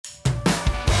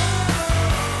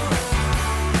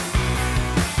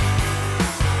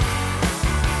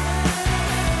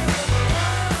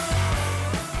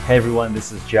Hey everyone,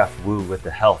 this is Jeff Wu with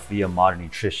the Health via Modern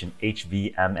Nutrition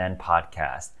HVMN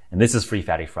podcast. And this is Free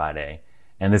Fatty Friday.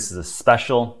 And this is a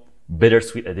special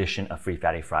bittersweet edition of Free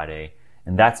Fatty Friday.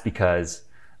 And that's because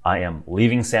I am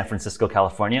leaving San Francisco,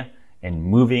 California and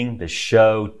moving the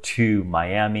show to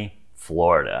Miami,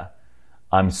 Florida.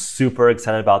 I'm super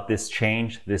excited about this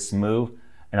change, this move,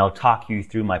 and I'll talk you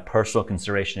through my personal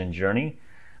consideration and journey,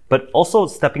 but also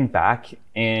stepping back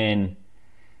and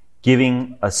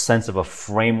giving a sense of a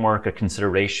framework of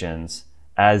considerations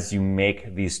as you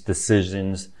make these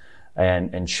decisions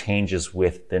and changes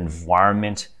with the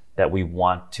environment that we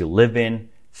want to live in,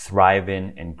 thrive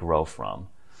in, and grow from.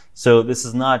 So this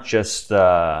is not just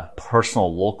a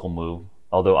personal local move,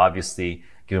 although obviously,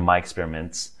 given my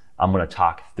experiments, I'm going to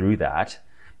talk through that,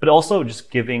 but also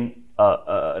just giving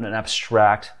an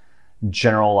abstract,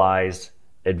 generalized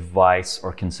advice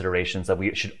or considerations that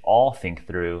we should all think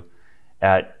through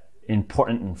at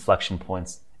important inflection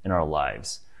points in our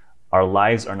lives. Our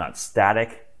lives are not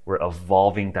static. We're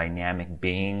evolving dynamic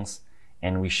beings,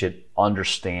 and we should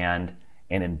understand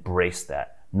and embrace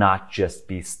that, not just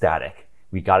be static.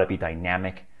 We got to be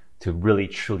dynamic to really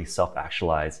truly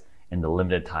self-actualize in the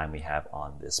limited time we have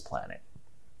on this planet.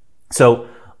 So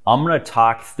I'm going to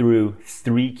talk through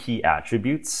 3 key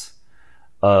attributes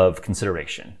of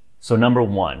consideration. So number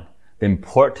 1, the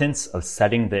importance of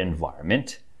setting the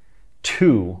environment.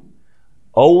 2,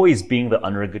 always being the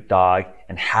underdog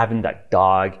and having that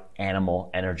dog animal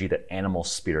energy, that animal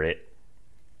spirit.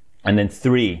 And then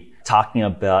 3, talking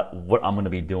about what I'm going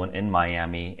to be doing in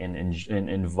Miami and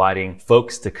inviting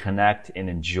folks to connect and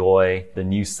enjoy the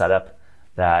new setup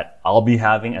that I'll be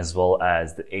having, as well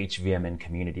as the HVMN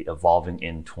community evolving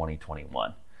in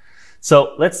 2021.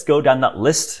 So let's go down that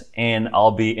list, and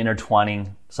I'll be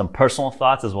intertwining some personal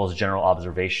thoughts as well as general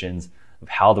observations of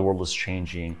how the world is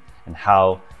changing and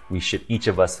how we should each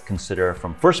of us consider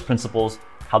from first principles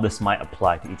how this might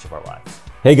apply to each of our lives.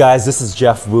 Hey guys, this is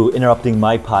Jeff Wu interrupting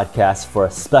my podcast for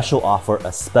a special offer,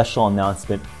 a special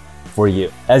announcement for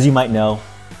you. As you might know,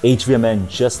 HVMN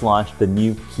just launched the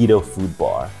new keto food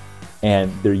bar,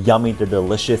 and they're yummy, they're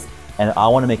delicious, and I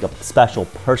want to make a special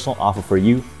personal offer for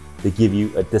you to give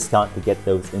you a discount to get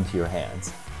those into your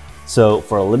hands. So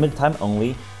for a limited time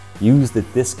only, use the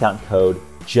discount code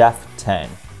JEFF10.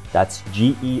 That's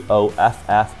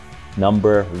GEOFF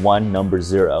number 1 number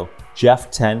 0,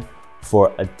 JEFF10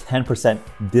 for a 10%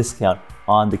 discount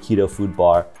on the keto food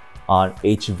bar on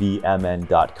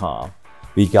hvmn.com.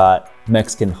 We got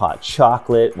Mexican hot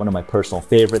chocolate, one of my personal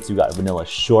favorites. We got vanilla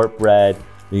shortbread,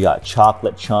 we got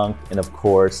chocolate chunk, and of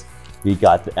course, we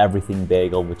got the everything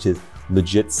bagel, which is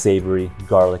legit savory,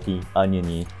 garlicky,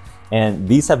 oniony. And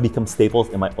these have become staples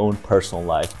in my own personal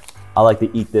life. I like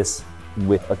to eat this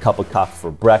with a cup of coffee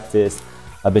for breakfast.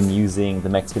 I've been using the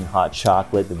Mexican hot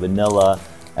chocolate, the vanilla,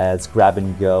 as grab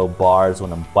and go bars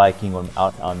when I'm biking, when I'm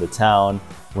out on the town,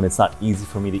 when it's not easy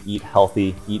for me to eat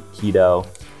healthy, eat keto.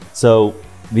 So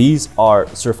these are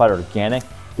certified organic.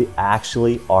 They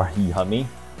actually are yummy.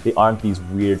 They aren't these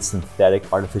weird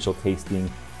synthetic artificial tasting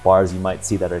bars you might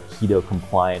see that are keto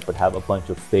compliant but have a bunch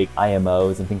of fake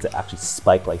IMOs and things that actually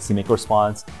spike glycemic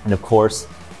response. And of course,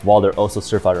 while they're also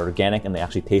certified organic and they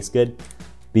actually taste good,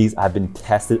 these have been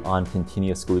tested on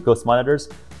continuous glucose monitors,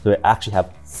 so they actually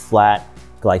have flat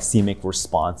glycemic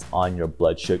response on your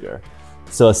blood sugar.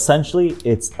 So essentially,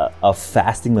 it's a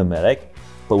fasting mimetic,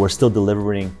 but we're still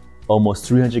delivering almost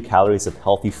 300 calories of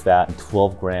healthy fat and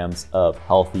 12 grams of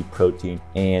healthy protein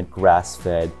and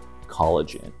grass-fed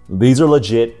collagen. These are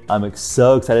legit. I'm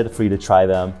so excited for you to try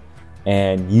them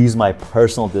and use my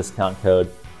personal discount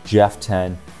code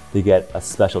JEFF10 to get a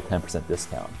special 10%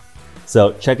 discount.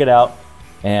 So check it out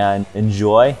and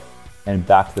enjoy, and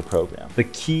back to the program. The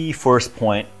key first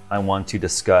point I want to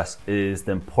discuss is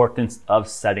the importance of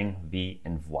setting the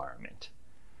environment.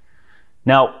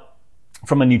 Now,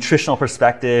 from a nutritional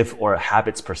perspective or a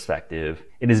habits perspective,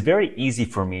 it is very easy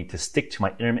for me to stick to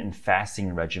my intermittent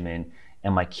fasting regimen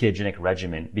and my ketogenic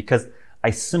regimen because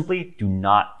I simply do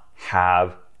not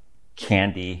have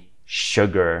candy,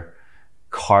 sugar,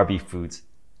 carby foods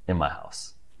in my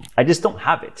house. I just don't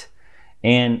have it.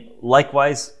 And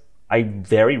likewise, I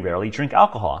very rarely drink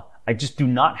alcohol. I just do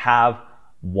not have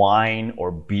wine or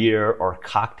beer or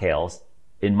cocktails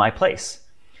in my place.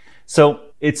 So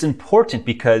it's important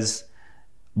because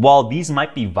while these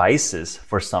might be vices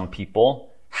for some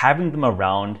people, having them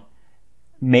around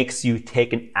makes you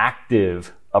take an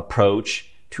active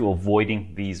approach to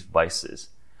avoiding these vices.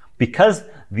 Because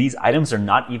these items are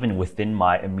not even within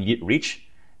my immediate reach,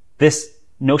 this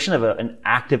notion of an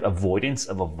active avoidance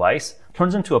of a vice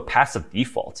turns into a passive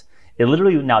default. It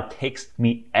literally now takes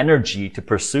me energy to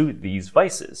pursue these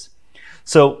vices.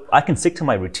 So I can stick to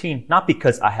my routine, not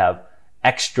because I have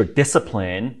extra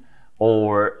discipline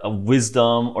or a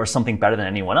wisdom or something better than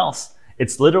anyone else.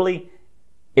 It's literally,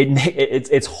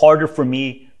 it's harder for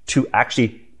me to actually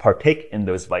partake in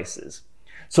those vices.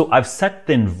 So I've set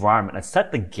the environment, I've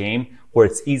set the game where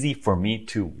it's easy for me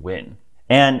to win.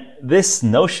 And this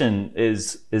notion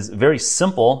is very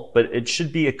simple, but it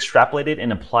should be extrapolated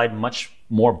and applied much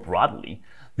more broadly.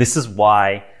 This is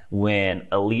why when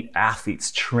elite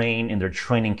athletes train in their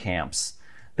training camps,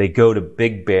 they go to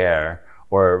Big Bear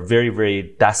or very,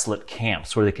 very desolate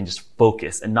camps where they can just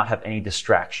focus and not have any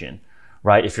distraction,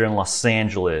 right? If you're in Los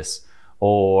Angeles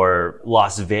or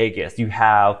Las Vegas, you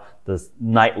have the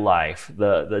nightlife,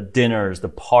 the dinners, the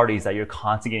parties that you're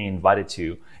constantly getting invited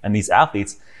to. And these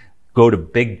athletes go to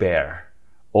Big Bear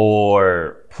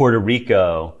or Puerto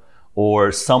Rico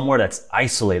or somewhere that's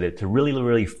isolated to really,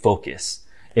 really focus.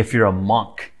 If you're a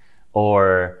monk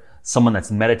or someone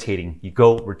that's meditating, you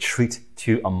go retreat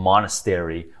to a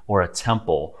monastery or a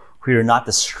temple where you're not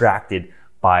distracted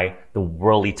by the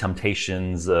worldly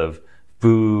temptations of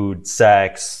food,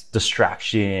 sex,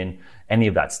 distraction, any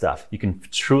of that stuff. You can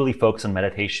truly focus on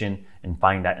meditation and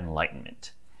find that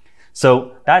enlightenment.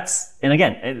 So and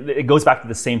again, it goes back to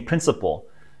the same principle.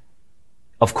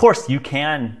 Of course, you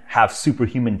can have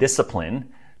superhuman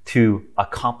discipline to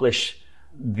accomplish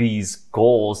these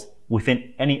goals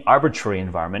within any arbitrary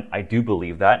environment. I do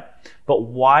believe that. But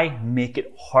why make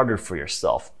it harder for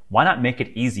yourself? Why not make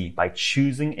it easy by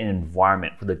choosing an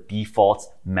environment where the defaults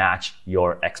match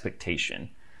your expectation?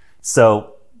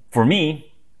 So for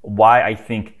me, why I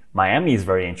think Miami is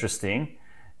very interesting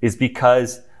is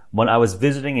because when I was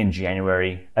visiting in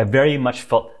January, I very much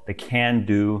felt the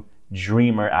can-do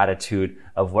dreamer attitude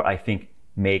of what I think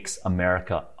makes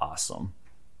America awesome.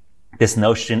 This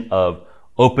notion of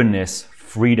openness,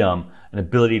 freedom, an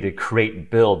ability to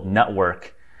create, build,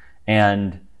 network,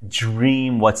 and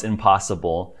dream what's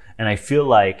impossible. And I feel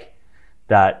like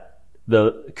that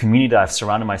the community that I've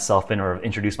surrounded myself in or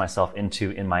introduced myself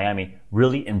into in Miami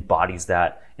really embodies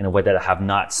that in a way that I have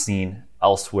not seen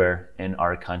elsewhere in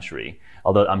our country.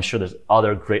 Although I'm sure there's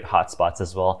other great hotspots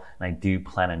as well. And I do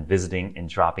plan on visiting and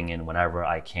dropping in whenever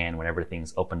I can, whenever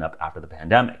things open up after the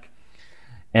pandemic.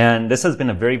 And this has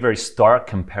been a very, very stark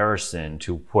comparison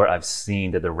to where I've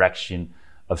seen the direction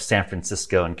of San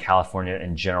Francisco and California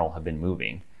in general have been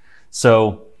moving.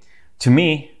 So to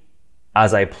me,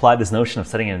 as I apply this notion of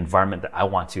setting an environment that I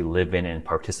want to live in and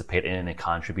participate in and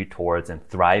contribute towards and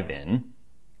thrive in,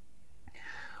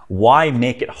 why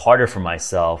make it harder for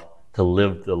myself to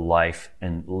live the life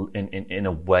in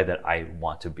a way that I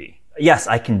want to be? Yes,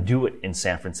 I can do it in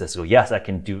San Francisco. Yes, I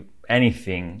can do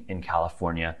anything in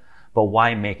California, but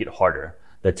why make it harder?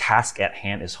 The task at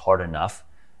hand is hard enough.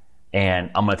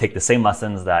 And I'm going to take the same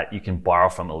lessons that you can borrow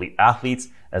from elite athletes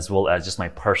as well as just my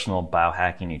personal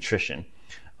biohacking nutrition.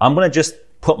 I'm going to just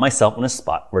put myself in a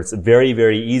spot where it's very,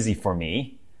 very easy for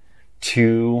me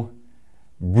to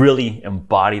really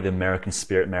embody the American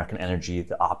spirit, American energy,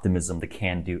 the optimism, the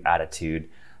can-do attitude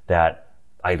that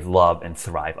I love and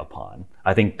thrive upon.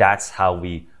 I think that's how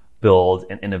we build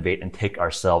and innovate and take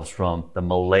ourselves from the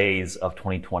malaise of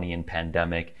 2020 and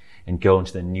pandemic and go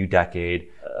into the new decade,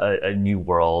 a new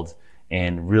world,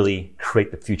 and really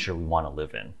create the future we want to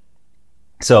live in.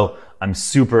 So I'm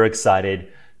super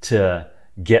excited to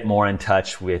get more in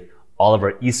touch with all of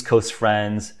our East Coast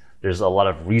friends. There's a lot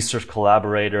of research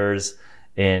collaborators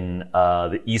in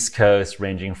the East Coast,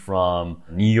 ranging from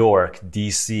New York,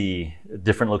 DC,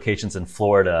 different locations in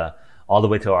Florida, all the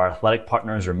way to our athletic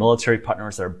partners or military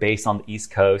partners that are based on the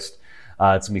East Coast.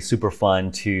 It's gonna be super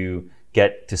fun to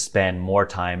get to spend more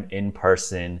time in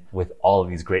person with all of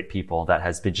these great people that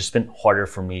has just been harder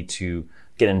for me to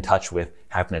get in touch with,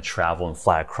 having to travel and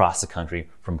fly across the country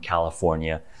from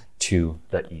California to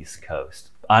the East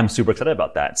Coast. I'm super excited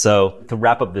about that. So to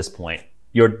wrap up this point,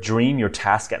 your dream, your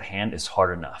task at hand is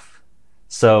hard enough.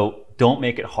 So don't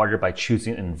make it harder by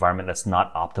choosing an environment that's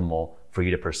not optimal for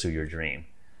you to pursue your dream.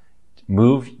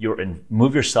 Move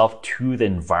yourself to the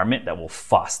environment that will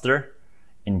foster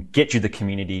and get you the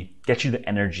community, get you the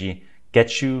energy,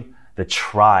 get you the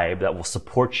tribe that will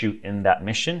support you in that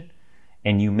mission.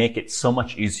 And you make it so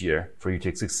much easier for you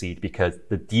to succeed because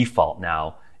the default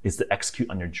now is to execute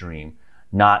on your dream,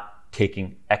 not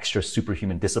taking extra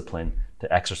superhuman discipline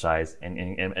to exercise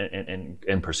and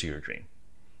pursue your dream.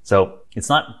 So it's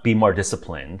not be more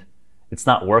disciplined. It's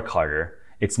not work harder.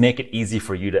 It's make it easy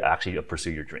for you to actually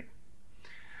pursue your dream.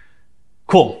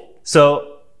 Cool.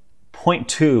 So point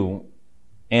 2,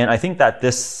 and I think that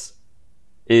this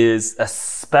is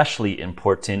especially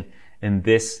important in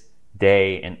this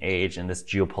day and age, in this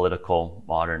geopolitical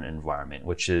modern environment,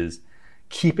 which is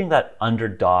keeping that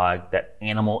underdog, that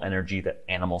animal energy, that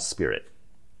animal spirit.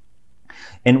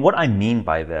 And what I mean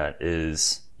by that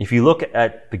is, if you look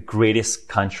at the greatest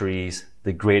countries,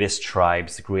 the greatest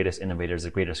tribes, the greatest innovators,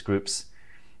 the greatest groups,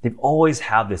 they've always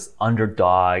had this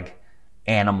underdog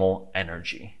animal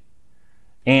energy.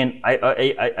 And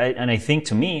I think,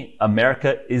 to me,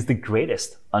 America is the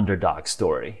greatest underdog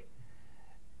story.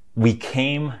 We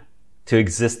came to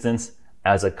existence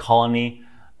as a colony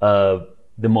of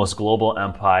the most global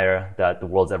empire that the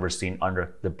world's ever seen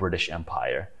under the British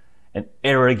Empire. An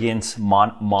arrogant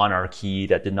monarchy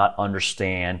that did not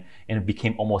understand, and it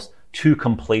became almost too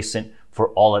complacent for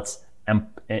all its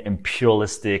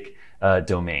imperialistic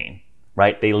domain,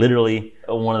 right? They literally,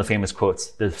 one of the famous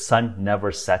quotes, the sun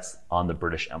never sets on the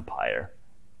British Empire.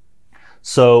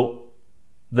 So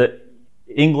the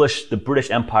British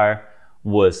Empire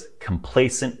was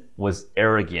complacent, was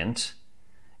arrogant,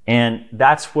 and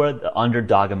that's where the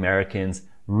underdog Americans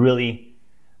really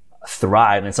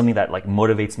thrive, and something that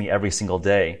motivates me every single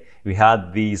day. We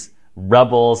had these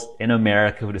rebels in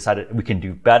America who decided we can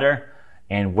do better,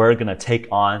 and we're gonna take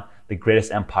on the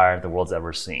greatest empire the world's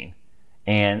ever seen.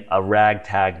 And a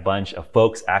ragtag bunch of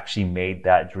folks actually made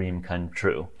that dream come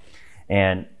true.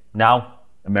 And now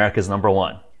America's number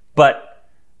one. But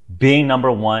being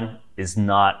number one is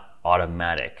not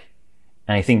automatic.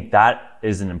 And I think that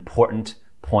is an important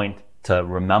point to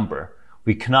remember.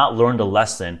 We cannot learn the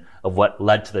lesson of what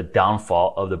led to the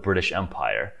downfall of the British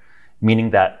Empire,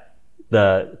 meaning that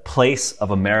the place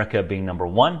of America being number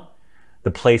one,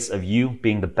 the place of you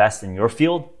being the best in your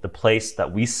field, the place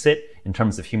that we sit in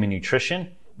terms of human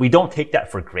nutrition, we don't take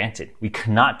that for granted. We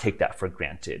cannot take that for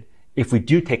granted. If we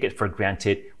do take it for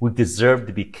granted, we deserve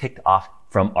to be kicked off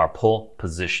from our pole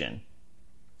position.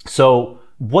 So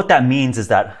what that means is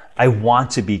that I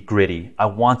want to be gritty. I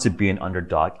want to be an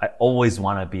underdog. I always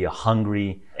want to be a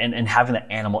hungry and having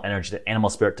the animal energy, the animal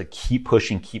spirit to keep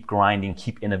pushing, keep grinding,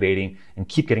 keep innovating, and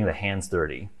keep getting the hands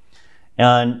dirty.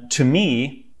 And to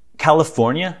me,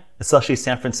 California, especially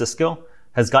San Francisco,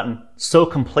 has gotten so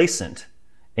complacent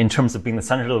in terms of being the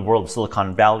center of the world,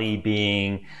 Silicon Valley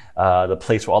being the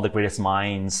place where all the greatest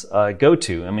minds go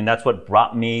to. I mean, that's what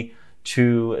brought me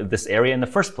to this area in the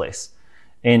first place.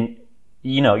 And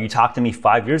you talked to me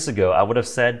 5 years ago, I would have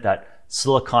said that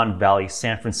Silicon Valley,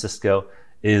 San Francisco,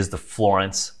 is the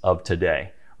Florence of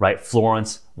today, right?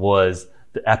 Florence was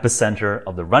the epicenter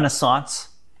of the Renaissance.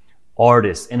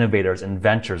 Artists, innovators,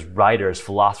 inventors, writers,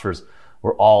 philosophers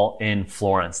were all in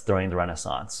Florence during the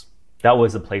Renaissance. That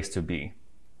was the place to be.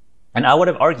 And I would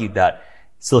have argued that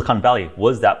Silicon Valley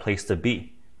was that place to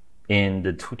be in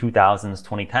the 2000s,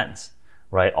 2010s,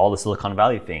 right? All the Silicon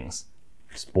Valley things.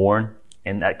 It's born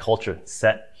in that culture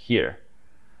set here.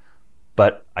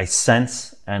 But I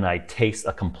sense and I taste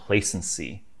a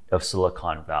complacency of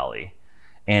Silicon Valley.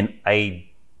 And I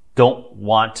don't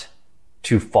want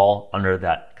to fall under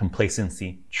that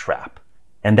complacency trap.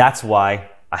 And that's why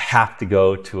I have to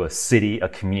go to a city, a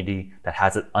community that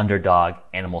has an underdog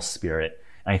animal spirit.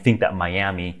 And I think that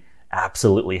Miami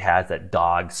absolutely has that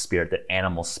dog spirit, that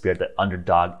animal spirit, that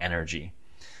underdog energy.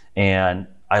 And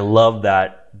I love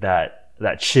that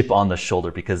chip on the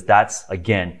shoulder, because that's,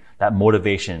 again, that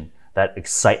motivation, that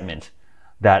excitement,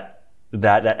 that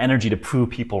energy to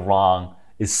prove people wrong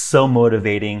is so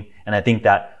motivating. And I think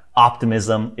that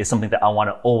optimism is something that I want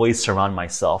to always surround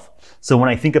myself. So when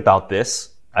I think about this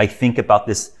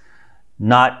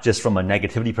not just from a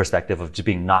negativity perspective of just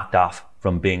being knocked off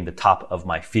from being the top of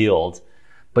my field,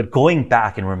 but going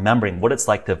back and remembering what it's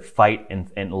like to fight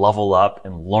and level up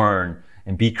and learn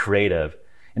and be creative,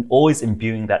 and always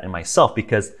imbuing that in myself,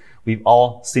 because we've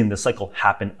all seen this cycle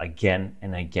happen again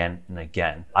and again and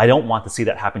again. I don't want to see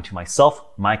that happen to myself,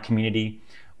 my community,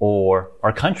 or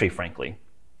our country, frankly.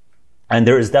 And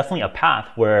there is definitely a path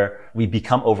where we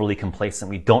become overly complacent,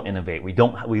 we don't innovate, we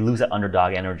lose that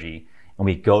underdog energy, and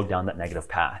we go down that negative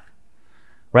path,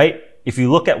 right? If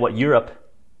you look at what Europe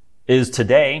is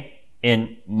today,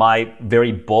 in my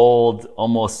very bold,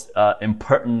 almost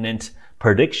impertinent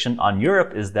prediction on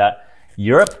Europe is that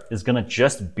Europe is going to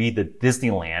just be the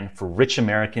Disneyland for rich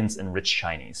Americans and rich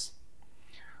Chinese.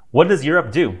 What does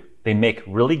Europe do? They make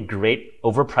really great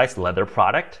overpriced leather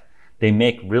product. They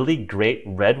make really great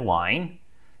red wine.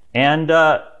 And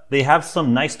they have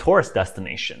some nice tourist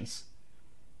destinations.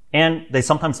 And they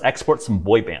sometimes export some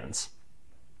boy bands.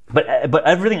 But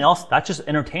everything else, that's just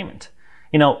entertainment.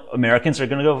 Americans are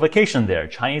going to go vacation there.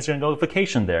 Chinese are going to go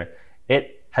vacation there.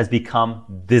 It has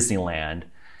become Disneyland.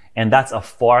 And that's a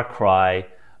far cry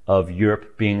of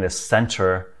Europe being the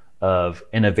center of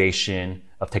innovation,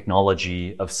 of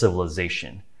technology, of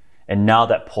civilization. And now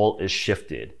that pole is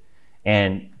shifted.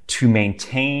 And to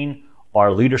maintain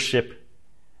our leadership,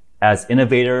 as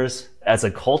innovators, as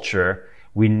a culture,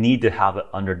 we need to have an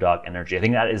underdog energy. I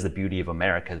think that is the beauty of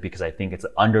America, because I think it's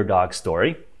an underdog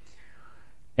story.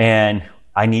 And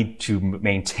I need to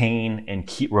maintain and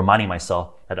keep reminding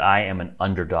myself that I am an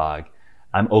underdog.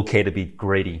 I'm okay to be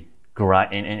gritty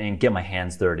and get my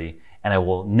hands dirty. And I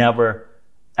will never,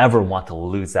 ever want to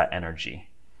lose that energy.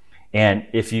 And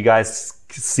if you guys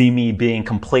see me being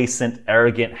complacent,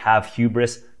 arrogant, have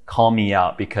hubris, call me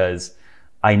out, because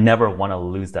I never want to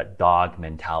lose that dog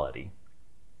mentality.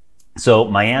 So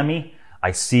Miami,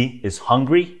 I see, is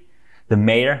hungry. The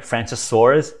mayor, Francis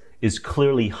Suarez, is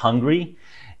clearly hungry.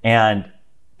 And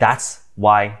that's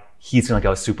why he's going to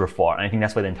go super far. And I think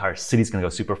that's why the entire city is going to go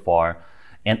super far.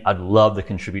 And I'd love to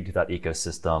contribute to that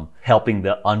ecosystem, helping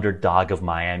the underdog of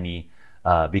Miami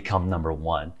become number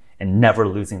one and never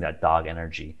losing that dog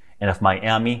energy. And if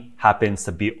Miami happens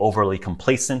to be overly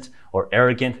complacent or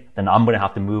arrogant, then I'm going to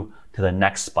have to move to the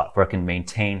next spot where I can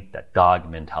maintain that dog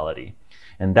mentality.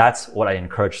 And that's what I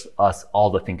encourage us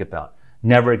all to think about.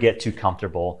 Never get too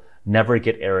comfortable. Never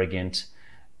get arrogant.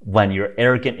 When you're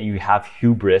arrogant and you have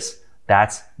hubris,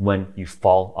 that's when you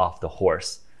fall off the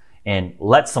horse. And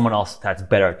let someone else that's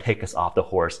better take us off the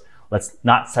horse. Let's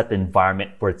not set the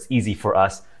environment where it's easy for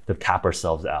us to tap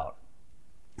ourselves out.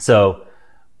 So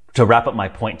to wrap up my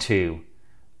point 2,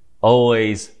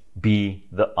 always be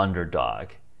the underdog.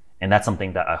 And that's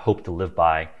something that I hope to live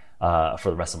by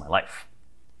for the rest of my life.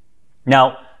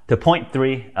 Now, to point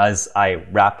 3, as I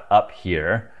wrap up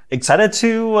here, excited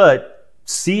to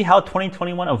see how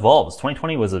 2021 evolves.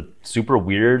 2020 was a super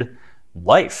weird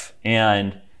life.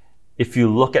 And if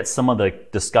you look at some of the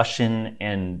discussion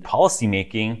and policy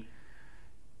making,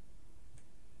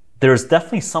 there's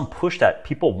definitely some push that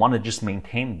people want to just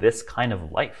maintain this kind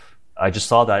of life. I just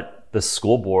saw that the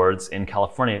school boards in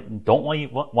California don't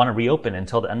want to reopen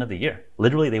until the end of the year.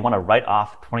 Literally, they want to write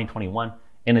off 2021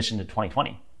 in addition to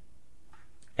 2020.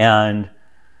 And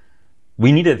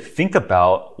we need to think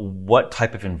about what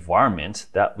type of environment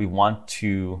that we want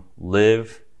to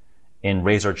live and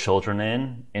raise our children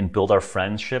in and build our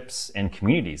friendships and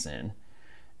communities in.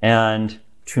 And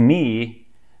to me,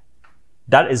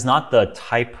 that is not the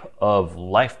type of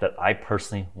life that I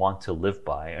personally want to live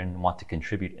by and want to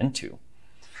contribute into.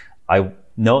 I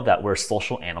know that we're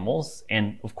social animals,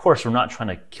 and of course, we're not trying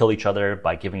to kill each other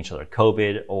by giving each other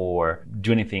COVID or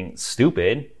do anything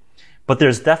stupid, but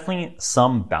there's definitely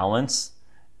some balance.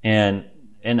 And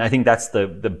I think that's the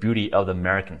beauty of the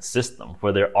American system,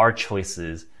 where there are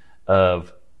choices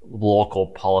of local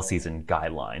policies and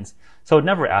guidelines. So I would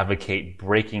never advocate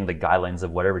breaking the guidelines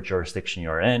of whatever jurisdiction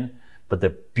you're in, but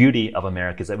the beauty of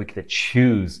America is that we get to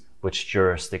choose which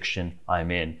jurisdiction I'm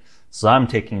in. So I'm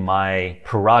taking my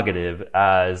prerogative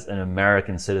as an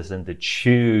American citizen to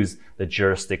choose the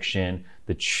jurisdiction,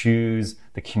 to choose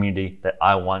the community that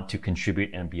I want to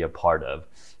contribute and be a part of.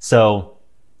 So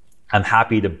I'm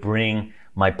happy to bring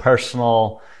my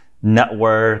personal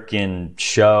network and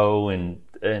show and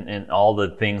all the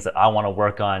things that I want to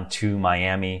work on to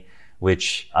Miami,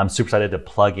 which I'm super excited to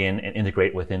plug in and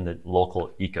integrate within the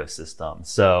local ecosystem.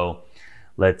 So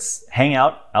let's hang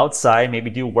out outside, maybe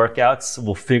do workouts.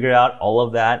 We'll figure out all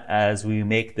of that as we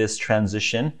make this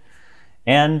transition.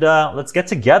 And let's get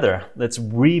together. Let's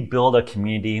rebuild a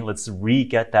community. Let's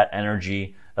re-get that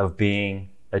energy of being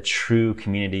a true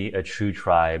community, a true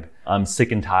tribe. I'm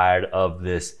sick and tired of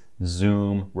this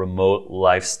Zoom remote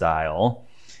lifestyle.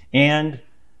 And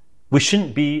we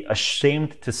shouldn't be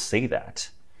ashamed to say that.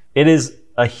 It is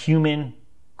a human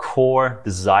core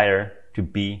desire to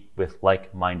be with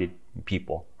like-minded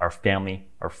people, our family,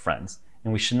 our friends.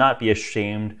 And we should not be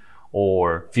ashamed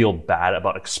or feel bad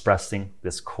about expressing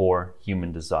this core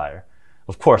human desire.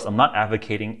 Of course, I'm not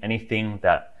advocating anything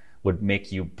that would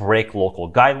make you break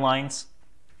local guidelines,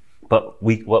 but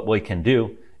what we can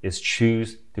do is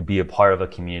choose to be a part of a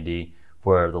community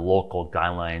where the local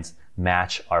guidelines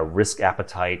match our risk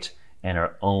appetite and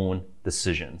our own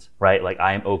decisions, right? Like,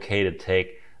 I am okay to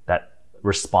take that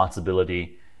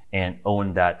responsibility and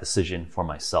own that decision for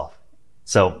myself.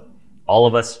 So all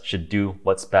of us should do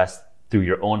what's best through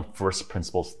your own first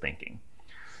principles thinking.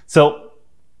 So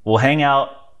we'll hang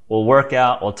out, we'll work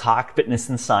out, we'll talk fitness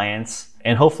and science,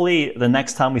 and hopefully the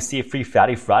next time we see a Free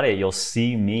Fatty Friday, you'll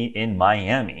see me in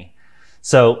Miami.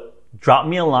 So drop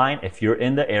me a line if you're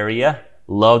in the area.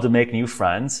 Love to make new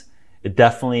friends. It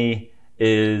definitely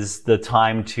is the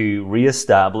time to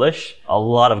reestablish. A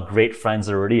lot of great friends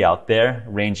are already out there,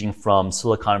 ranging from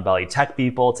Silicon Valley tech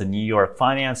people to New York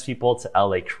finance people to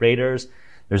LA creators.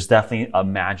 There's definitely a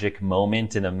magic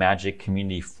moment and a magic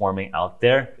community forming out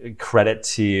there. Credit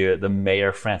to the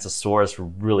mayor, Francis Suarez, for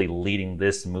really leading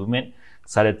this movement.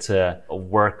 Excited to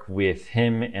work with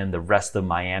him and the rest of the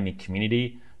Miami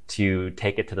community to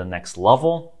take it to the next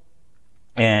level.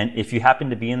 And if you happen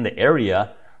to be in the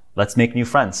area, let's make new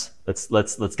friends.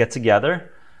 Let's get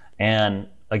together. And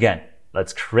again,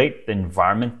 let's create the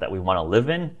environment that we want to live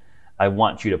in. I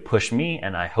want you to push me,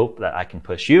 and I hope that I can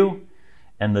push you.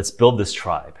 And let's build this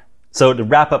tribe. So to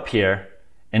wrap up here,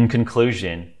 in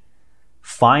conclusion,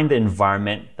 find the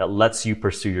environment that lets you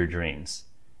pursue your dreams.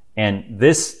 And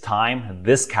this time,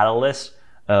 this catalyst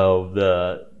of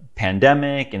the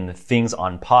pandemic and the things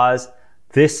on pause,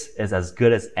 this is as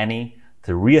good as any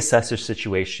to reassess your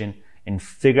situation and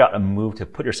figure out a move to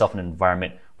put yourself in an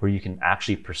environment where you can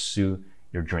actually pursue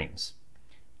your dreams.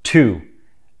 2,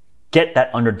 get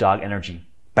that underdog energy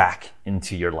back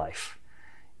into your life.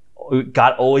 You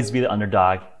gotta always be the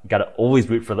underdog. You gotta always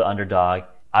root for the underdog.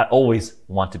 I always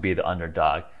want to be the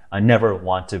underdog. I never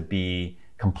want to be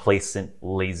complacent,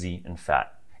 lazy, and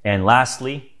fat. And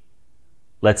lastly,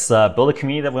 let's build a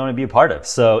community that we want to be a part of.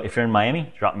 So if you're in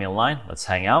Miami, drop me a line. Let's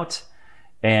hang out.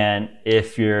 And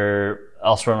if you're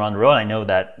elsewhere around the world, I know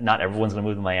that not everyone's going to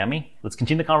move to Miami. Let's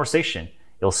continue the conversation.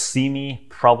 You'll see me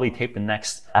probably tape the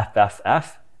next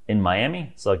FFF in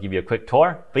Miami. So I'll give you a quick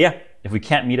tour. But yeah, if we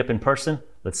can't meet up in person,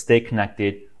 let's stay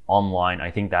connected online.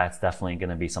 I think that's definitely going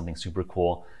to be something super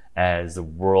cool as the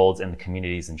worlds and the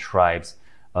communities and tribes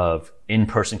of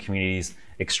in-person communities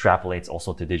extrapolates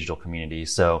also to digital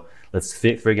communities. So let's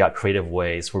figure out creative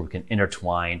ways where we can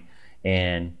intertwine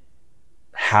and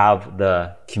have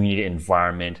the community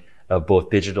environment of both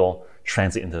digital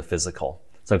translate into the physical.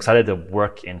 So I'm excited to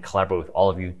work and collaborate with all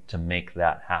of you to make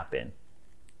that happen.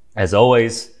 As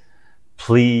always,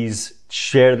 please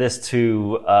share this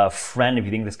to a friend if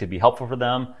you think this could be helpful for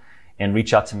them, and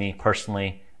reach out to me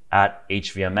personally at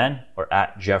HVMN or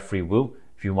at Jeffrey Wu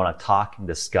if you want to talk and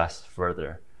discuss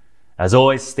further. As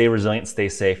always, stay resilient, stay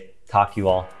safe. Talk to you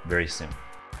all very soon.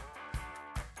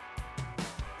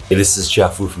 Hey, this is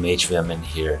Jeff Wu from HVMN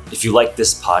here. If you like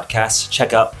this podcast,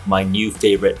 check out my new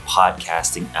favorite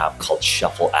podcasting app called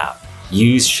Shuffle app.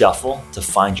 Use Shuffle to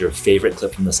find your favorite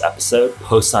clip from this episode,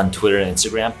 post on Twitter and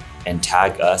Instagram, and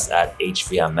tag us at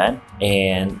HVMN.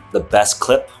 And the best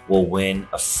clip will win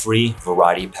a free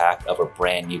variety pack of our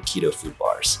brand new keto food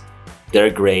bars. They're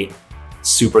great,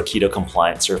 super keto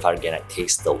compliant, certified organic,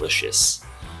 taste delicious.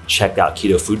 Check out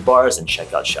keto food bars and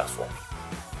check out Shuffle.